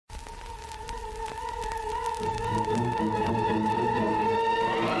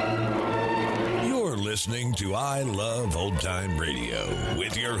You're listening to I Love Old Time Radio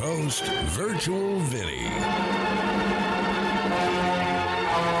with your host, Virtual Vinny.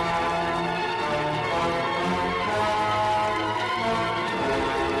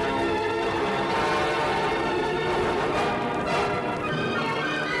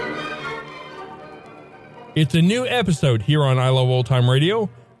 It's a new episode here on I Love Old Time Radio.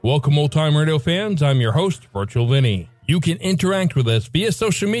 Welcome, Old Time Radio fans. I'm your host, Virtual Vinny. You can interact with us via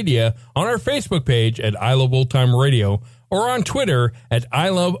social media on our Facebook page at I Love Old Time Radio or on Twitter at I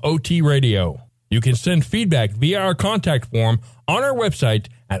Love OT Radio. You can send feedback via our contact form on our website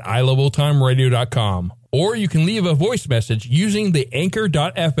at iloveoldtimeradio.com, or you can leave a voice message using the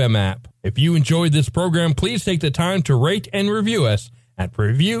Anchor.fm app. If you enjoyed this program, please take the time to rate and review us at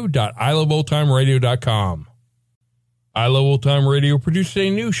review.iloveoldtimeradio.com. I Love Old Time Radio produces a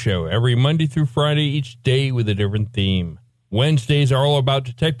new show every Monday through Friday, each day with a different theme. Wednesdays are all about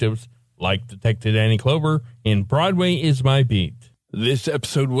detectives, like Detective Danny Clover in Broadway Is My Beat. This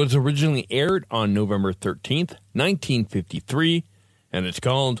episode was originally aired on November 13th, 1953, and it's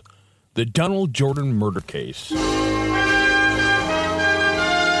called The Donald Jordan Murder Case.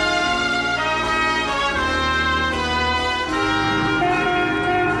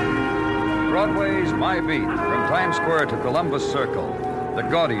 Broadway's My Beat, from Times Square to Columbus Circle, the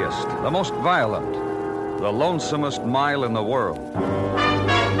gaudiest, the most violent, the lonesomest mile in the world.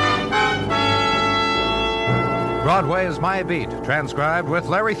 Broadway's My Beat, transcribed with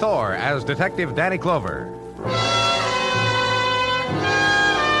Larry Thor as Detective Danny Clover.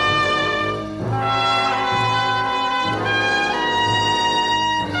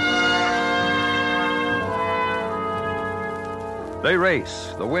 They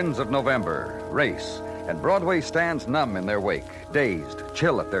race, the winds of November, race, and Broadway stands numb in their wake, dazed,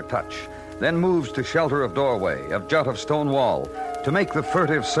 chill at their touch, then moves to shelter of doorway, of jut of stone wall, to make the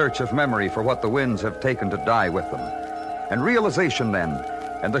furtive search of memory for what the winds have taken to die with them. And realization then,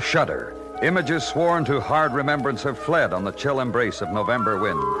 and the shudder, images sworn to hard remembrance have fled on the chill embrace of November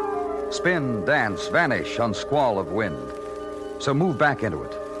wind. Spin, dance, vanish on squall of wind. So move back into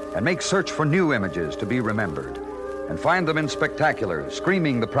it, and make search for new images to be remembered. And find them in spectacular,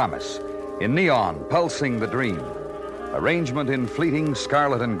 screaming the promise, in neon, pulsing the dream. Arrangement in fleeting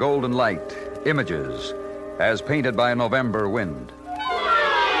scarlet and golden light, images, as painted by a November wind.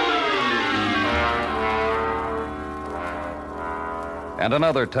 And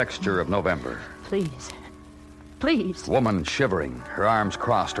another texture of November. Please. Please. Woman shivering, her arms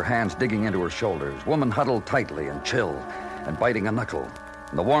crossed, her hands digging into her shoulders. Woman huddled tightly and chill, and biting a knuckle,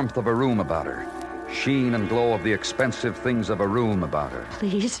 and the warmth of a room about her. Sheen and glow of the expensive things of a room about her.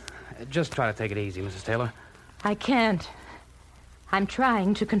 Please. Just try to take it easy, Mrs. Taylor. I can't. I'm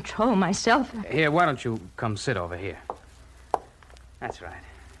trying to control myself. Here, why don't you come sit over here? That's right.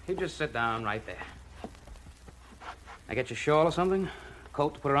 You just sit down right there. I get your shawl or something?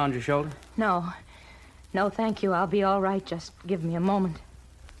 Coat to put around your shoulder? No. No, thank you. I'll be all right. Just give me a moment.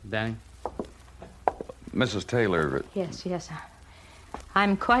 Danny? Mrs. Taylor... Yes.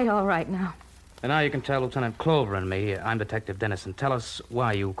 I'm quite all right now. And now you can tell Lieutenant Clover and me, I'm Detective Dennison. Tell us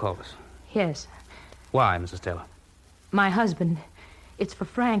why you called us. Yes. Why, Mrs. Taylor? My husband. It's for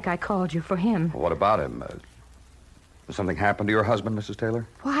Frank. I called you for him. What about him? Has something happened to your husband, Mrs. Taylor?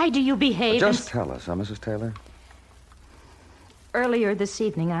 Why do you behave... Just tell us, Mrs. Taylor. Earlier this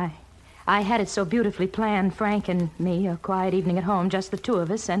evening, I had it so beautifully planned, Frank and me, a quiet evening at home, just the two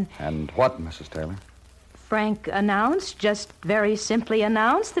of us, and... And what, Mrs. Taylor? Frank announced, just very simply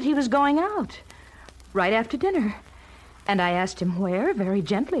announced, that he was going out. Right after dinner. And I asked him where, very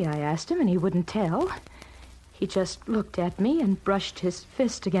gently I asked him, and he wouldn't tell. He just looked at me and brushed his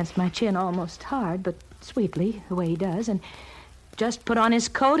fist against my chin almost hard, but sweetly, the way he does, and just put on his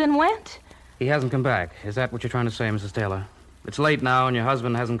coat and went. He hasn't come back. Is that what you're trying to say, Mrs. Taylor? It's late now, and your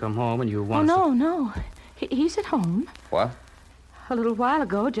husband hasn't come home, and you want No. He's at home. What? A little while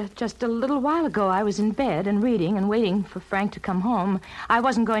ago, just a little while ago, I was in bed and reading and waiting for Frank to come home. I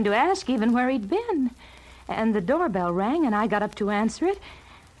wasn't going to ask even where he'd been. And the doorbell rang, and I got up to answer it.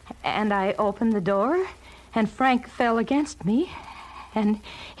 And I opened the door, and Frank fell against me. And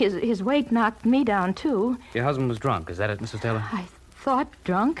his weight knocked me down, too. Your husband was drunk, is that it, Mrs. Taylor? I thought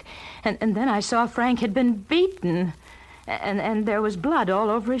drunk. And then I saw Frank had been beaten. And there was blood all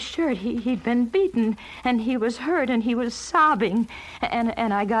over his shirt. He'd been beaten, and he was hurt, and he was sobbing.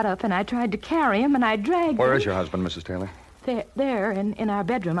 And I got up, and I tried to carry him, and I dragged him. Where is your husband, Mrs. Taylor? There, in our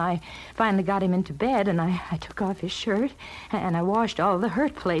bedroom. I finally got him into bed, and I took off his shirt, and I washed all the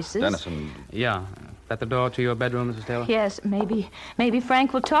hurt places. Dennison. Yeah. that the door to your bedroom, Mrs. Taylor? Yes, maybe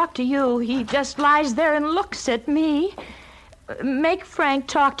Frank will talk to you. He just lies there and looks at me. Make Frank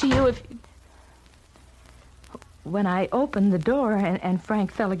talk to you if... When I opened the door and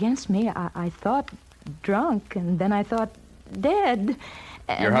Frank fell against me, I thought drunk, and then I thought dead.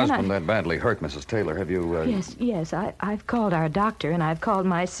 Your husband that badly hurt, Mrs. Taylor. Have you... Yes. I've called our doctor, and I've called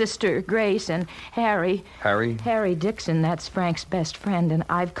my sister, Grace, and Harry. Harry? Harry Dixon, that's Frank's best friend. And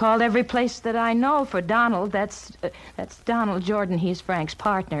I've called every place that I know for Donald. That's Donald Jordan. He's Frank's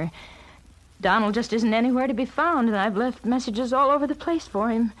partner. Donald just isn't anywhere to be found, and I've left messages all over the place for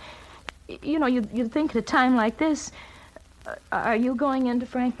him. You know, you'd think at a time like this... are you going in to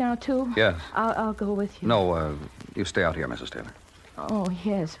Frank now, too? Yes. I'll go with you. No, you stay out here, Mrs. Taylor. Oh,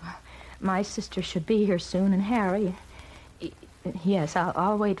 yes. My sister should be here soon, and Harry. Yes,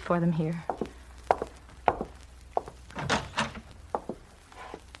 I'll wait for them here.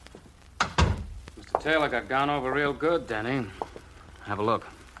 Mr. Taylor got gone over real good, Danny. Have a look.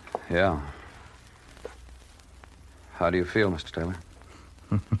 Yeah. How do you feel, Mr. Taylor?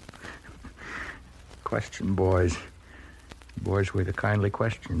 Question, boys. Boys with the kindly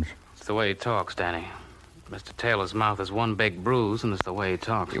questions. It's the way he talks, Danny. Mr. Taylor's mouth is one big bruise, and it's the way he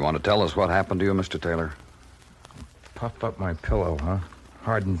talks. You want to tell us what happened to you, Mr. Taylor? Puff up my pillow, huh?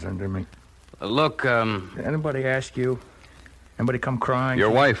 Hardens under me. Look, Did anybody ask you? Anybody come crying?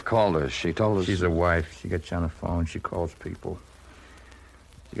 Your wife called us. She told us... She's a wife. She gets on the phone. She calls people.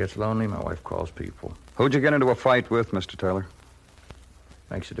 She gets lonely. My wife calls people. Who'd you get into a fight with, Mr. Taylor?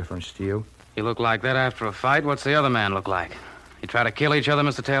 Makes a difference to you? you look like that after a fight. What's the other man look like? You try to kill each other,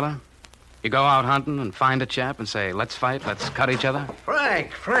 Mr. Taylor? You go out hunting and find a chap and say, let's fight, let's cut each other?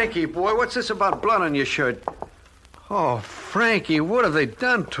 Frankie, boy, what's this about blood on your shirt? Oh, Frankie, what have they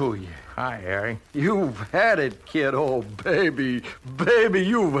done to you? Hi, Harry. You've had it, kid. Oh, baby. Baby,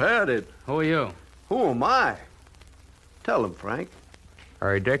 you've had it. Who are you? Who am I? Tell him, Frank.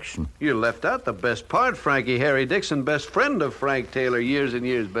 Harry Dixon. You left out the best part, Frankie. Harry Dixon, best friend of Frank Taylor, years and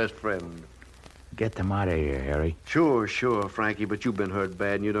years best friend. Get them out of here, Harry. Sure, Frankie, but you've been hurt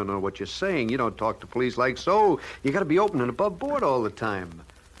bad and you don't know what you're saying. You don't talk to police like so. You gotta be open and above board all the time.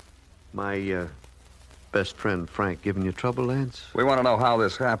 My, best friend, Frank, giving you trouble, Lance? We want to know how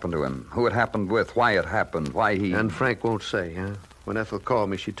this happened to him, who it happened with, why it happened, why he... And Frank won't say, huh? When Ethel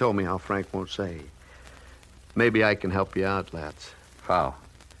called me, she told me how Frank won't say. Maybe I can help you out, Lance. How?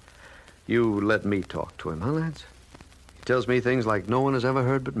 You let me talk to him, huh, Lance? He tells me things like no one has ever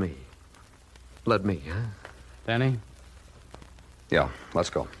heard but me. Let me, huh? Danny? Yeah,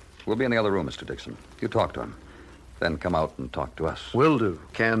 let's go. We'll be in the other room, Mr. Dixon. You talk to him. Then come out and talk to us. Will do.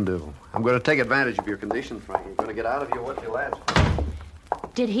 Can do. I'm going to take advantage of your condition, Frank. I'm going to get out of here what you'll ask for.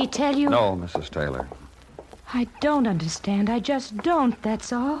 Did he tell you? No, Mrs. Taylor. I don't understand. I just don't,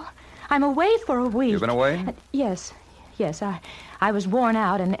 that's all. I'm away for a week. You've been away? Yes. I was worn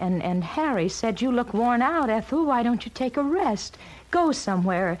out, and Harry said, you look worn out, Ethel. Why don't you take a rest? Go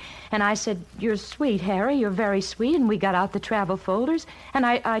somewhere. And I said, you're sweet, Harry. You're very sweet. And we got out the travel folders, and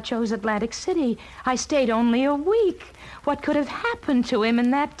I chose Atlantic City. I stayed only a week. What could have happened to him in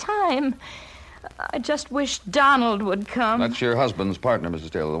that time? I just wish Donald would come. That's your husband's partner,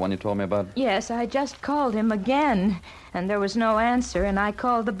 Mrs. Taylor, the one you told me about? Yes, I just called him again, and there was no answer, and I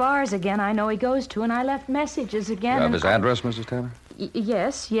called the bars again I know he goes to, and I left messages again. You have his address, Mrs. Taylor?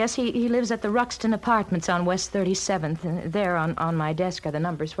 Yes, he lives at the Ruxton Apartments on West 37th, and there on my desk are the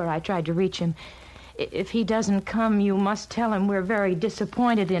numbers where I tried to reach him. If he doesn't come, you must tell him we're very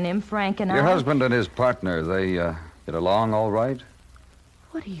disappointed in him, Frank and I. Your husband and his partner, they get along all right?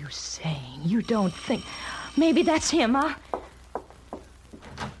 What are you saying? You don't think... Maybe that's him, huh?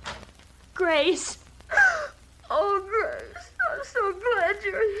 Grace. Oh, Grace, I'm so glad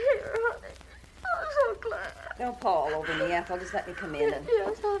you're here, honey. I'm so glad. Don't paw all over me, Ethel. Just let me come in.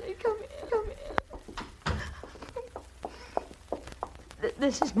 Yes, honey, come in.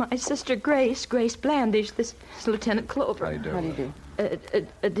 This is my sister, Grace Blandish. This is Lieutenant Clover. How do you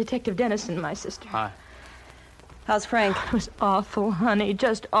do? Detective Dennison, my sister. Hi. How's Frank? It was awful, honey,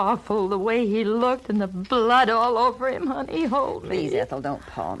 just awful. The way he looked and the blood all over him, honey. Hold me. Please, Ethel, don't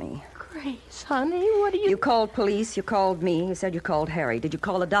paw me. Grace, honey, what are you... You called police, you called me, you said you called Harry. Did you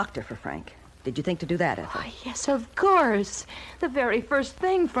call a doctor for Frank? Did you think to do that, Ethel? Oh, yes, of course. The very first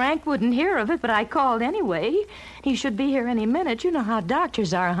thing, Frank wouldn't hear of it, but I called anyway. He should be here any minute. You know how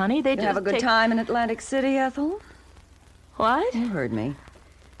doctors are, honey. They You have a good time in Atlantic City, Ethel? What? You heard me.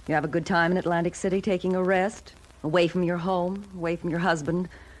 You have a good time in Atlantic City taking a rest? Away from your home, away from your husband,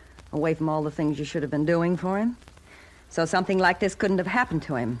 away from all the things you should have been doing for him? So something like this couldn't have happened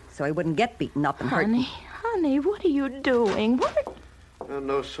to him, so he wouldn't get beaten up and hurt. Honey, what are you doing? What?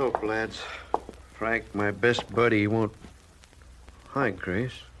 No soap, lads. Frank, my best buddy, won't... Hi,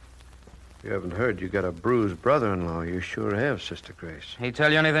 Grace. You haven't heard you got a bruised brother-in-law. You sure have, Sister Grace. He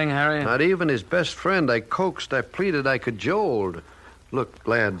tell you anything, Harry? Not even his best friend. I coaxed, I pleaded, I cajoled. Look,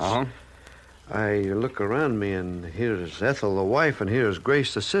 lads... Uh-huh. I look around me, and here's Ethel, the wife, and here's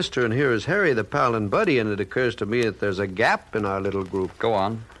Grace, the sister, and here is Harry, the pal and buddy, and it occurs to me that there's a gap in our little group. Go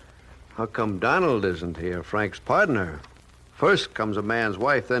on. How come Donald isn't here, Frank's partner? First comes a man's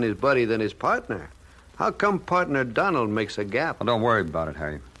wife, then his buddy, then his partner. How come partner Donald makes a gap? Well, don't worry about it,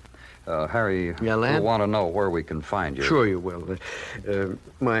 Harry. Harry, Yeah, lad? we'll want to know where we can find you. Sure you will.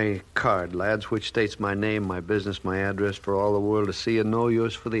 My card, lads, which states my name, my business, my address for all the world to see and know,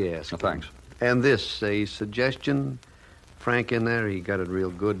 yours for the asking. Thanks. And this, a suggestion. Frank in there, he got it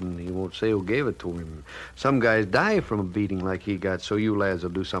real good, and he won't say who gave it to him. Some guys die from a beating like he got, so you lads will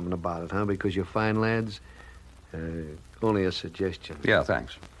do something about it, huh? Because you're fine lads. Only a suggestion. Yeah,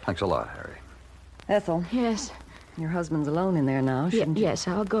 thanks. Thanks a lot, Harry. Ethel, Yes. your husband's alone in there now, shouldn't you? Yes,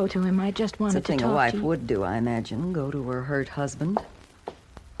 I'll go to him. I just It's a wanted to thing talk a wife to you. would do, I imagine. Go to her hurt husband.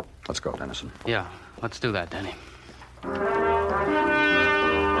 Let's go, Dennison. Yeah, let's do that, Danny.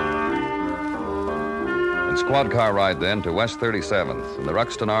 And squad car ride then to West 37th in the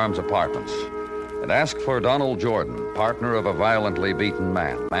Ruxton Arms Apartments and ask for Donald Jordan, partner of a violently beaten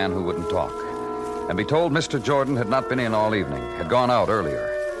man who wouldn't talk, and be told Mr. Jordan had not been in all evening, had gone out earlier.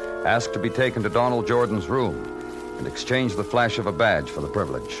 Ask to be taken to Donald Jordan's room and exchange the flash of a badge for the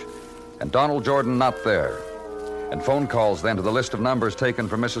privilege. And Donald Jordan not there. And phone calls then to the list of numbers taken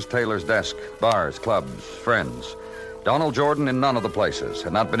from Mrs. Taylor's desk, bars, clubs, friends. Donald Jordan in none of the places,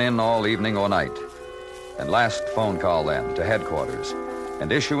 had not been in all evening or night. And last phone call then to headquarters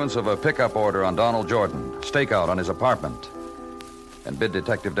and issuance of a pickup order on Donald Jordan, stakeout on his apartment, and bid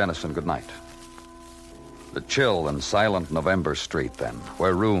Detective Dennison good night. The chill and silent November street then,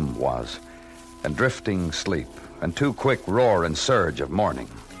 where room was, and drifting sleep, and too quick roar and surge of morning.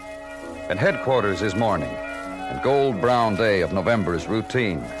 And headquarters is morning, and gold-brown day of November is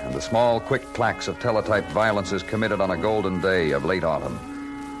routine, and the small, quick clacks of teletype violences committed on a golden day of late autumn.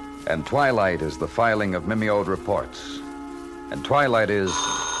 And twilight is the filing of mimeoed reports. And twilight is...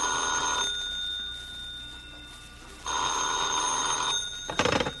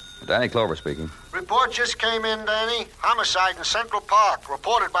 Danny Clover speaking. Report just came in, Danny. Homicide in Central Park.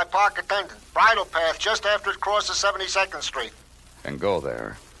 Reported by park attendant. Bridle path just after it crosses 72nd Street. And go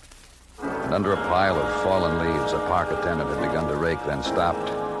there. And under a pile of fallen leaves, a park attendant had begun to rake, then stopped,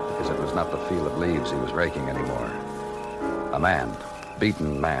 because it was not the feel of leaves he was raking anymore. A man.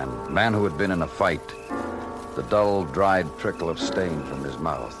 Beaten man who had been in a fight. The dull, dried trickle of stain from his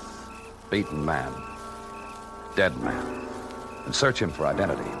mouth. Beaten man. Dead man. And search him for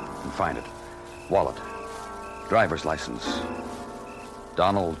identity and find it. Wallet. Driver's license.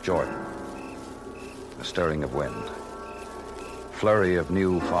 Donald Jordan. A stirring of wind. Flurry of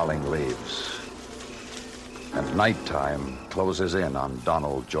new falling leaves. And nighttime closes in on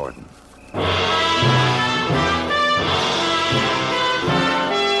Donald Jordan.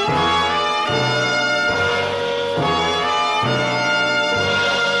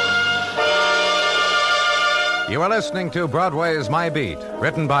 You are listening to Broadway's My Beat,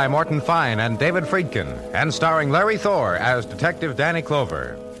 written by Morton Fine and David Friedkin, and starring Larry Thor as Detective Danny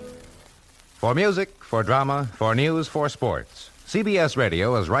Clover. For music, for drama, for news, for sports, CBS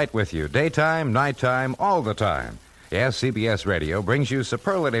Radio is right with you, daytime, nighttime, all the time. Yes, CBS Radio brings you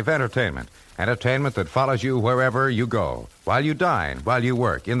superlative entertainment that follows you wherever you go, while you dine, while you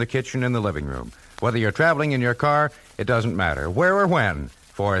work, in the kitchen, in the living room. Whether you're traveling in your car, it doesn't matter, where or when.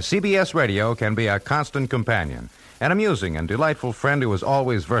 For CBS Radio can be a constant companion, an amusing and delightful friend who is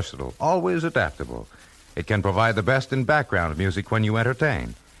always versatile, always adaptable. It can provide the best in background music when you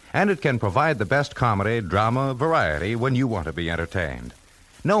entertain, and it can provide the best comedy, drama, variety when you want to be entertained.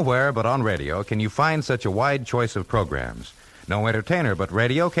 Nowhere but on radio can you find such a wide choice of programs. No entertainer but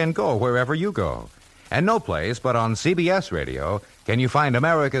radio can go wherever you go. And no place but on CBS Radio can you find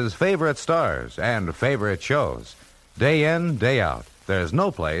America's favorite stars and favorite shows. Day in, day out. There's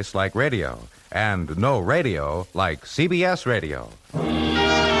no place like radio, and no radio like CBS Radio.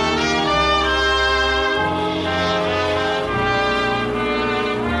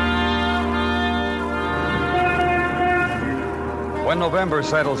 When November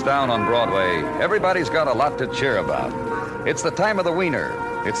settles down on Broadway, everybody's got a lot to cheer about. It's the time of the wiener.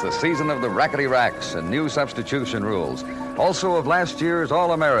 It's the season of the rackety racks and new substitution rules. Also of last year's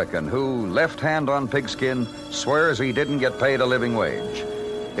All-American who, left hand on pigskin, swears he didn't get paid a living wage.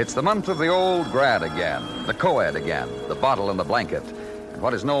 It's the month of the old grad again, the co-ed again, the bottle and the blanket, and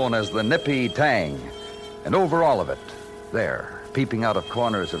what is known as the nippy tang. And over all of it, there, peeping out of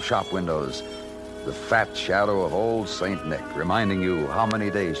corners of shop windows, the fat shadow of old St. Nick, reminding you how many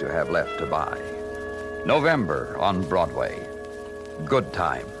days you have left to buy. November on Broadway. Good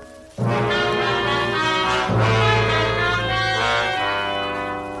time.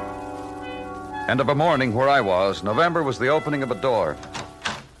 And of a morning where I was, November was the opening of a door.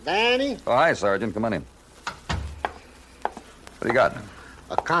 Danny? Oh, hi, Sergeant. Come on in. What do you got?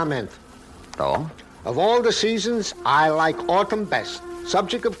 A comment. Oh? Of all the seasons, I like autumn best.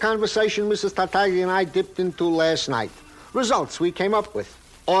 Subject of conversation Mrs. Tartaglia and I dipped into last night. Results we came up with.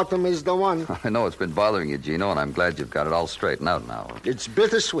 Autumn is the one. I know it's been bothering you, Gino, and I'm glad you've got it all straightened out now. It's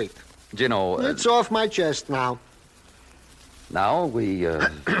bittersweet. Gino... It's off my chest now. Now we,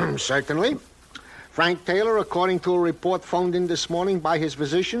 Certainly. Frank Taylor, according to a report phoned in this morning by his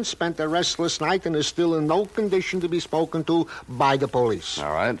physician, spent a restless night and is still in no condition to be spoken to by the police.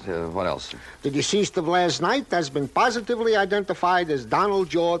 All right. What else? The deceased of last night has been positively identified as Donald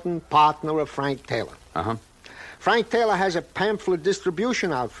Jordan, partner of Frank Taylor. Uh-huh. Frank Taylor has a pamphlet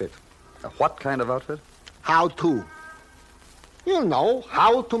distribution outfit. A what kind of outfit? How to. You know,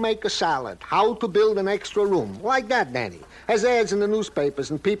 how to make a salad, how to build an extra room. Like that, Danny. Has ads in the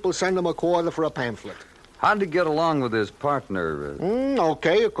newspapers, and people send him a quarter for a pamphlet. How'd he get along with his partner?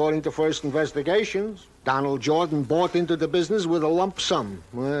 Okay, according to first investigations. Donald Jordan bought into the business with a lump sum.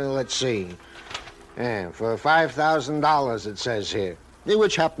 Well, let's see. Yeah, for $5,000, it says here.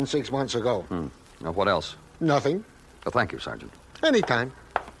 Which happened 6 months ago. Now, what else? Nothing. Well, thank you, Sergeant. Anytime.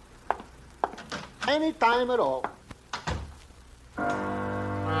 Anytime at all.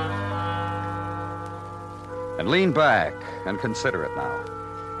 And lean back and consider it now.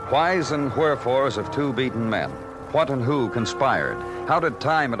 Whys and wherefores of two beaten men. What and who conspired? How did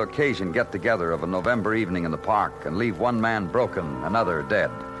time and occasion get together of a November evening in the park and leave one man broken, another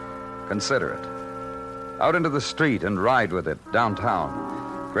dead? Consider it. Out into the street and ride with it,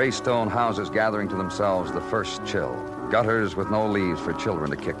 downtown. Gray stone houses gathering to themselves the first chill. Gutters with no leaves for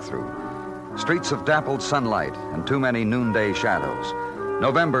children to kick through. Streets of dappled sunlight and too many noonday shadows.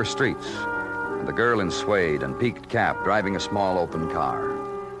 November streets. And the girl in suede and peaked cap driving a small open car.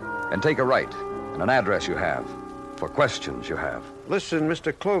 And take a right and an address you have for questions you have. Listen,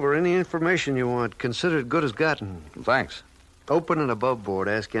 Mr. Clover, any information you want, consider it good as gotten. Thanks. Open and above board.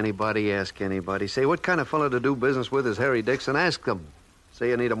 Ask anybody, ask anybody. Say, what kind of fellow to do business with is Harry Dixon? Ask them. Say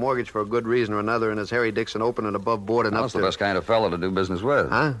you need a mortgage for a good reason or another, and is Harry Dixon open and above board enough That's the best kind of fellow to do business with.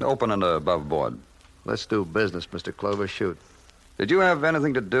 Huh? Open and above board. Let's do business, Mr. Clover. Shoot. Did you have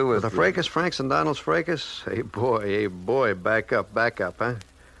anything to do with... The fracas, Franks and Donald's fracas? Hey, boy, back up, huh?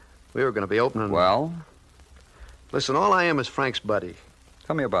 We were going to be opening... Well? Listen, all I am is Frank's buddy.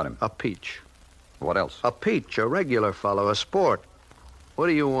 Tell me about him. A peach. What else? A peach, a regular fellow, a sport. What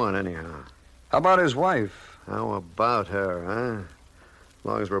do you want, anyhow? How about his wife? How about her, huh? As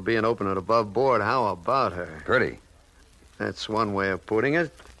long as we're being open and above board, how about her? Pretty. That's one way of putting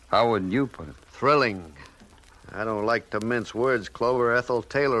it. How would you put it? Thrilling. I don't like to mince words, Clover. Ethel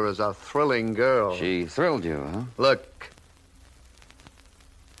Taylor is a thrilling girl. She thrilled you, huh? Look.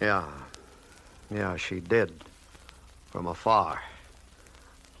 Yeah, she did. From afar.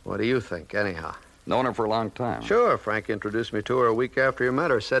 What do you think, anyhow? Known her for a long time. Sure. Frank introduced me to her a week after he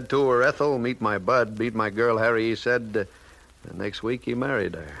met her. Said to her, Ethel, meet my bud, meet my girl, Harry. He said, the next week he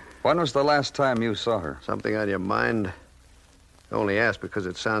married her. When was the last time you saw her? Something on your mind? I only ask because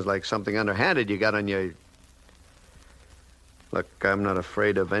it sounds like something underhanded you got on your... Look, I'm not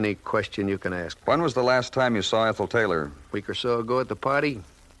afraid of any question you can ask. When was the last time you saw Ethel Taylor? A week or so ago at the party.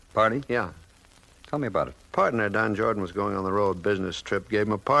 Party? Yeah. Tell me about it. Partner, Don Jordan, was going on the road. Business trip. Gave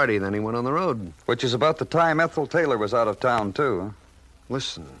him a party, then he went on the road. Which is about the time Ethel Taylor was out of town, too, huh?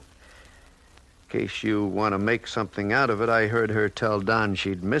 Listen. In case you want to make something out of it, I heard her tell Don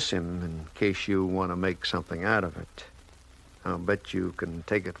she'd miss him. In case you want to make something out of it. I'll bet you can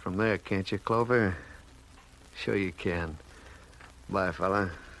take it from there, can't you, Clover? Sure you can. Bye, fella.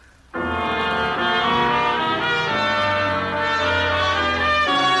 And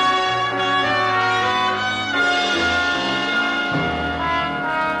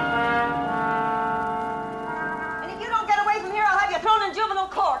if you don't get away from here, I'll have you thrown in juvenile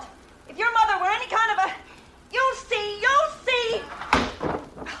court. If your mother were any kind of a... You'll see.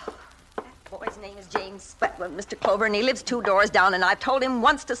 That boy's name is James Spetland, Mr. Clover, and he lives 2 doors down, and I've told him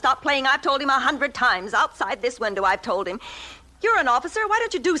once to stop playing. I've told him 100 times. Outside this window, I've told him. You're an officer. Why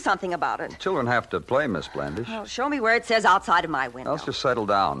don't you do something about it? Children have to play, Miss Blandish. Well, show me where it says outside of my window. Let's just settle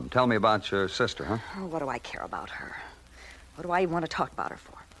down. Tell me about your sister, huh? Oh, what do I care about her? What do I even want to talk about her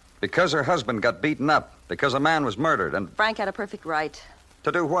for? Because her husband got beaten up. Because a man was murdered and... Frank had a perfect right.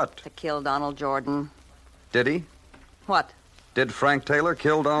 To do what? To kill Donald Jordan. Did he? What? Did Frank Taylor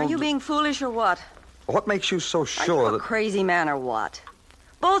kill Donald... Are you being foolish or what? What makes you so Are sure you a that... crazy man or what?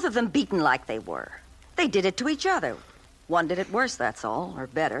 Both of them beaten like they were. They did it to each other. One did it worse, that's all, or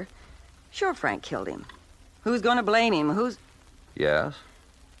better. Sure, Frank killed him. Who's going to blame him? Who's... Yes?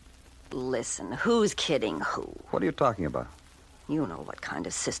 Listen, who's kidding who? What are you talking about? You know what kind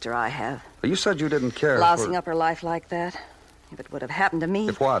of sister I have. You said you didn't care Lousing up her life like that. If it would have happened to me...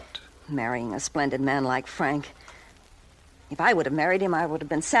 If what? Marrying a splendid man like Frank. If I would have married him, I would have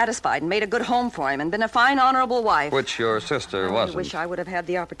been satisfied and made a good home for him and been a fine, honorable wife. Which your sister wasn't. I wish I would have had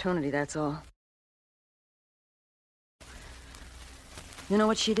the opportunity, that's all. You know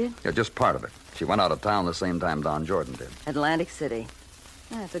what she did? Yeah, just part of it. She went out of town the same time Don Jordan did. Atlantic City.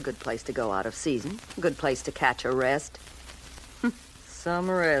 That's a good place to go out of season. A good place to catch a rest.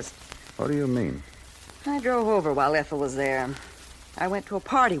 Some rest. What do you mean? I drove over while Ethel was there. I went to a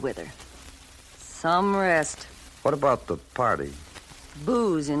party with her. Some rest. What about the party?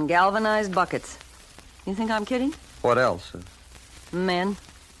 Booze in galvanized buckets. You think I'm kidding? What else? Men.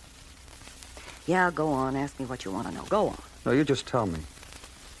 Yeah, go on. Ask me what you want to know. Go on. No, you just tell me.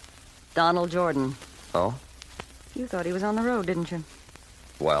 Donald Jordan. Oh? You thought he was on the road, didn't you?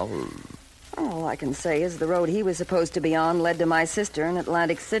 Well... All I can say is the road he was supposed to be on led to my sister in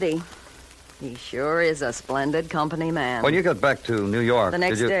Atlantic City. He sure is a splendid company man. When you got back to New York... The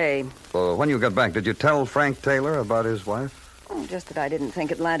next day. Well, when you got back, did you tell Frank Taylor about his wife? Oh, just that I didn't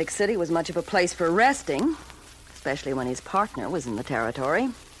think Atlantic City was much of a place for resting, especially when his partner was in the territory.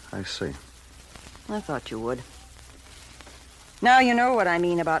 I see. I thought you would. Now you know what I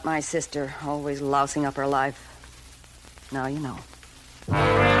mean about my sister, always lousing up her life. Now you know.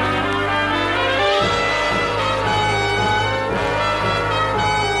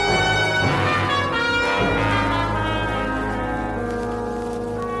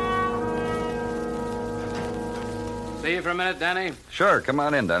 See you for a minute, Danny? Sure, come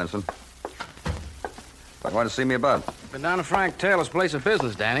on in, Dennison. What want to see me about? Been down to Frank Taylor's place of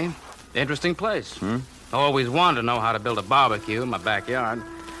business, Danny. Interesting place. Always wanted to know how to build a barbecue in my backyard.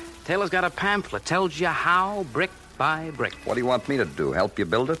 Taylor's got a pamphlet. Tells you how, brick by brick. What do you want me to do? Help you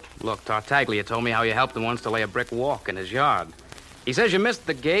build it? Look, Tartaglia told me how you helped him once to lay a brick walk in his yard. He says you missed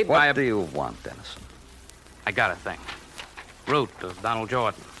the gate by a... What do you want, Dennison? I got a thing. Route of Donald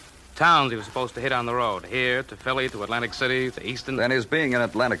Jordan. Towns he was supposed to hit on the road. Here, to Philly, to Atlantic City, to Easton. Then his being in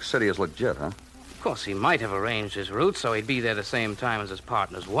Atlantic City is legit, huh? Of course, he might have arranged his route so he'd be there the same time as his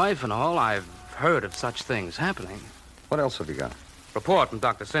partner's wife and all. I've heard of such things happening. What else have you got? Report from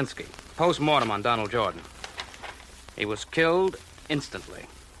Dr. Sinsky. Post-mortem on Donald Jordan. He was killed instantly.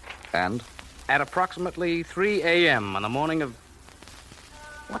 And? At approximately 3 a.m. on the morning of...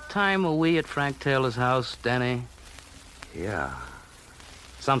 What time were we at Frank Taylor's house, Danny? Yeah.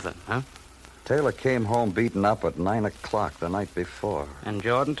 Something, huh? Taylor came home beaten up at 9 o'clock the night before. And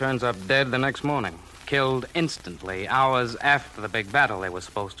Jordan turns up dead the next morning. Killed instantly, hours after the big battle they were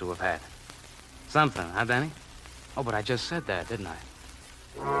supposed to have had. Something, huh, Danny? Oh, but I just said that, didn't I?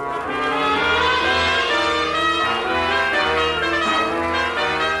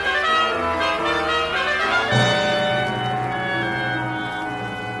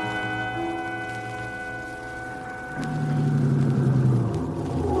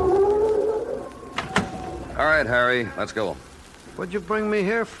 All right, Harry, let's go. What'd you bring me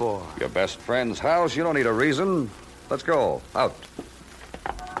here for? Your best friend's house. You don't need a reason. Let's go. Out.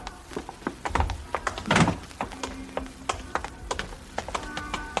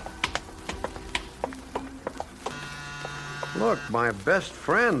 Look, my best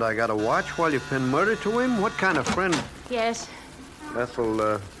friend. I gotta watch while you pin murder to him? What kind of friend? Yes,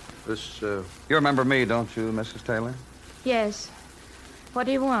 Ethel, You remember me, don't you, Mrs. Taylor? yes. What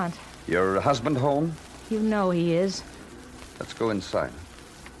do you want? Your husband home? You know he is. Let's go inside.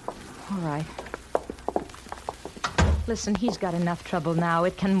 All right. Listen, he's got enough trouble now.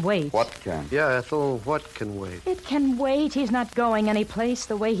 It can wait. What can? Yeah, Ethel, what can wait? It can wait. He's not going anyplace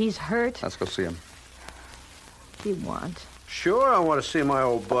the way he's hurt. Let's go see him. What do you want? Sure, I want to see my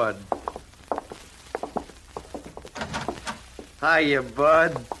old bud. Hiya,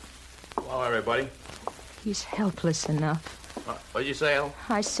 bud. Hello, everybody. He's helpless enough. What'd you say, Al?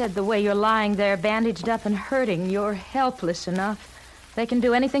 I said the way you're lying there, bandaged up and hurting, you're helpless enough. They can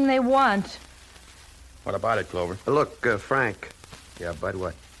do anything they want. What about it, Clover? Look, Frank, Yeah, Bud,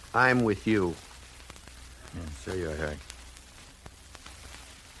 what? I'm with you. Yeah, so you are, Harry.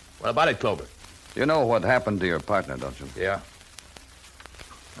 What about it, Clover? You know what happened to your partner, don't you? Yeah.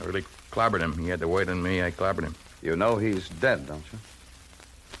 I really clobbered him. He had to wait on me. I clobbered him. You know he's dead, don't you?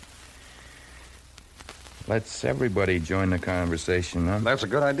 Let's everybody join the conversation, huh? That's a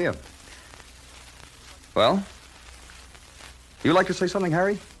good idea. Well? You like to say something,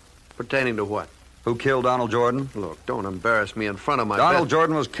 Harry? Pertaining to what? Who killed Donald Jordan? Look, don't embarrass me in front of my Donald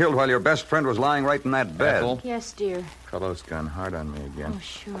Jordan was killed while your best friend was lying right in that bed. Ethel? Yes, dear. Fellow's gone hard on me again. Oh,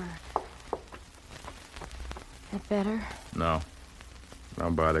 sure. That better? No.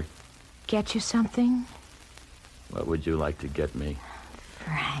 Don't bother. Get you something? What would you like to get me?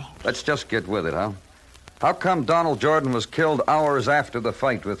 Frank. Let's just get with it, huh? How come Donald Jordan was killed hours after the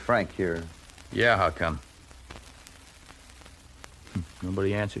fight with Frank here? Yeah, how come?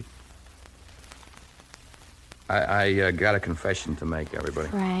 Nobody answered? I got a confession to make, everybody.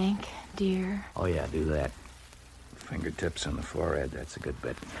 Frank, dear. Oh, yeah, do that. Fingertips on the forehead, that's a good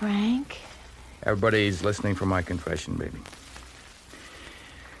bit. Frank? Everybody's listening for my confession, baby.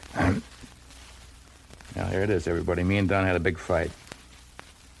 Now, here it is, everybody. Me and Don had a big fight.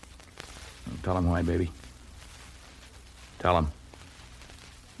 Tell him why, baby. Tell him.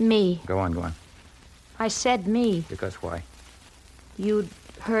 Me. Go on. I said me. Because why? You'd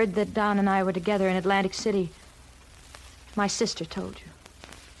heard that Don and I were together in Atlantic City. My sister told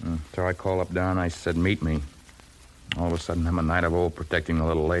you. So I called up Don. I said, meet me. All of a sudden, I'm a knight of old protecting the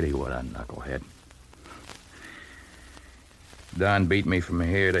little lady. What a knucklehead. Don beat me from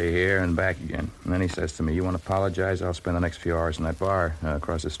here to here and back again. And then he says to me, you want to apologize? I'll spend the next few hours in that bar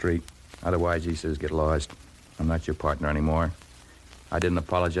across the street. Otherwise, he says, get lost. I'm not your partner anymore. I didn't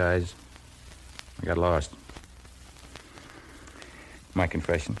apologize. I got lost. My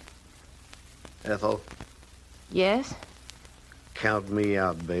confession. Ethel, Yes? count me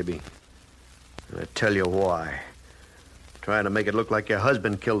out, baby. And I tell you why. Trying to make it look like your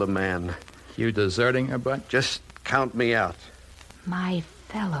husband killed a man. You deserting her, Bud? Just count me out. My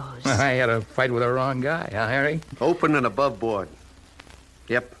fellows. I had a fight with the wrong guy, huh, Harry? Open and above board.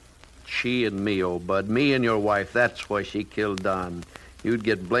 Yep. She and me, old Bud. Me and your wife. That's why she killed Don. You'd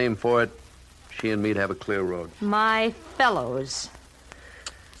get blamed for it. She and me'd have a clear road. My fellows.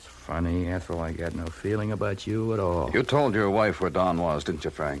 It's funny, Ethel. I got no feeling about you at all. You told your wife where Don was, didn't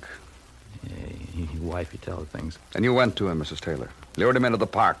you, Frank? Yeah, wife, you tell things. And you went to him, Mrs. Taylor. Lured him into the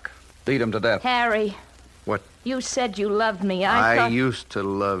park. Beat him to death. Harry. What? You said you loved me. I thought... used to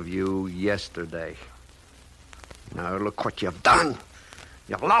love you yesterday. Now look what you've done.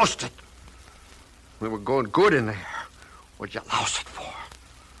 You've lost it. We were going good in there. What'd you lost it for?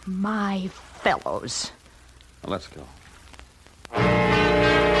 My fellows. Well, let's go.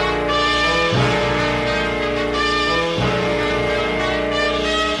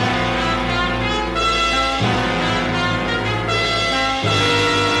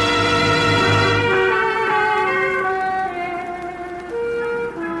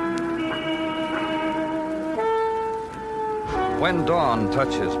 When dawn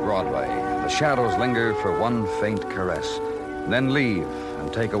touches Broadway, the shadows linger for one faint caress, then leave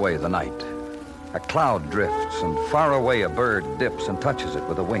and take away the night. A cloud drifts, and far away a bird dips and touches it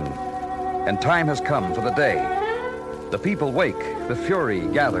with a wing. And time has come for the day. The people wake, the fury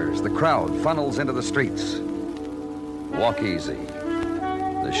gathers, the crowd funnels into the streets. Walk easy.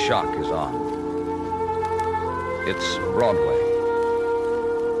 The shock is on. It's Broadway,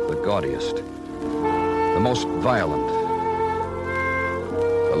 the gaudiest, the most violent,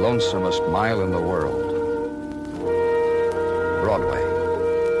 the lonesomest mile in the world. Broadway.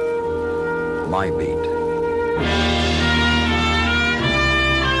 My beat.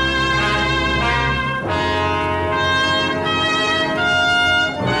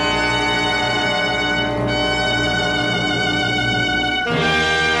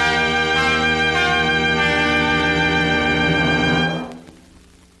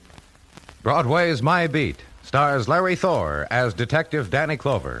 Broadway's My Beat stars Larry Thor as Detective Danny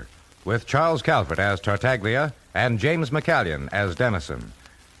Clover, with Charles Calvert as Tartaglia and James McCallion as Dennison.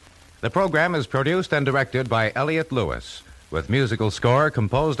 The program is produced and directed by Elliott Lewis, with musical score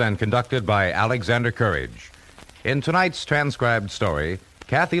composed and conducted by Alexander Courage. In tonight's transcribed story,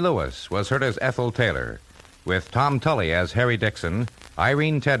 Kathy Lewis was heard as Ethel Taylor, with Tom Tully as Harry Dixon,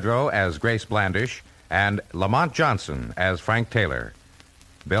 Irene Tedrow as Grace Blandish, and Lamont Johnson as Frank Taylor.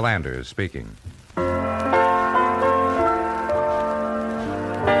 Bill Anders speaking.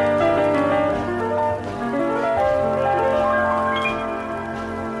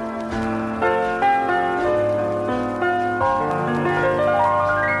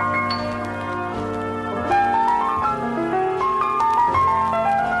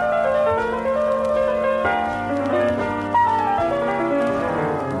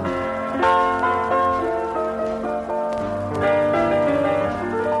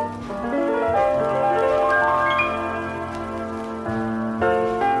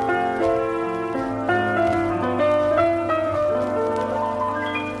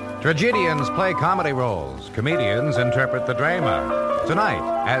 Tragedians play comedy roles. Comedians interpret the drama.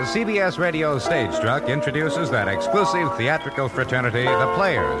 Tonight, as CBS Radio's Stage Struck introduces that exclusive theatrical fraternity, the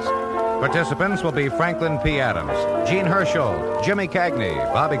Players. Participants will be Franklin P. Adams, Gene Herschel, Jimmy Cagney,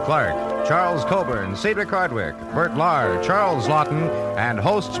 Bobby Clark, Charles Coburn, Cedric Hardwick, Bert Lahr, Charles Lawton, and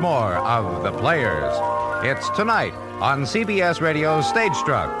hosts more of The Players. It's tonight on CBS Radio's Stage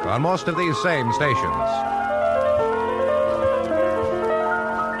Struck on most of these same stations.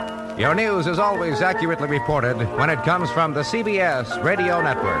 Your news is always accurately reported when it comes from the CBS Radio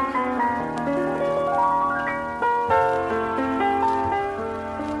Network.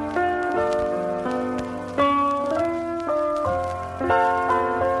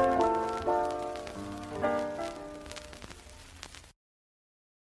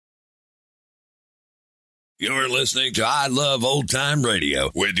 You're listening to I Love Old Time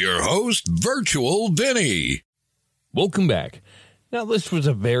Radio with your host, Virtual Vinny. Welcome back. Now, this was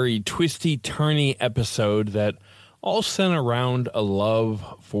a very twisty, turny episode that all centered around a love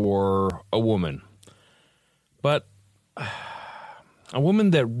for a woman. But a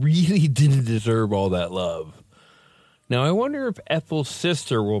woman that really didn't deserve all that love. Now, I wonder if Ethel's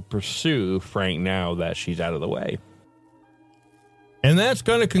sister will pursue Frank now that she's out of the way. And that's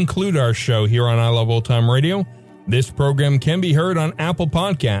going to conclude our show here on I Love Old Time Radio. This program can be heard on Apple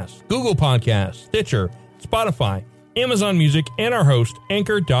Podcasts, Google Podcasts, Stitcher, Spotify, Amazon Music, and our host,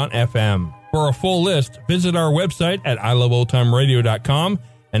 Anchor.fm. For a full list, visit our website at iloveoldtimeradio.com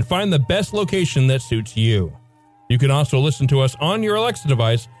and find the best location that suits you. You can also listen to us on your Alexa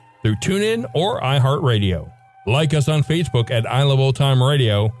device through TuneIn or iHeartRadio. Like us on Facebook at I Love Old Time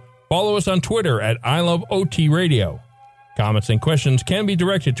Radio. Follow us on Twitter at I Love OT Radio. Comments and questions can be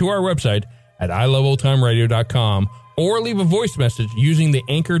directed to our website at iloveoldtimeradio.com or leave a voice message using the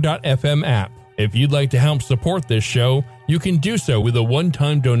Anchor.fm app. If you'd like to help support this show, you can do so with a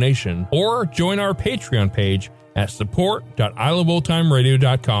one-time donation or join our Patreon page at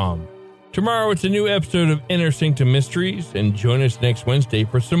support.iloveoldtimeradio.com. Tomorrow it's a new episode of Inner Sanctum Mysteries, and join us next Wednesday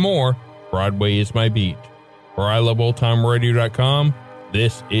for some more Broadway is My Beat. For iloveoldtimeradio.com,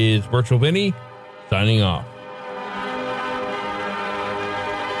 this is Virtual Vinny, signing off.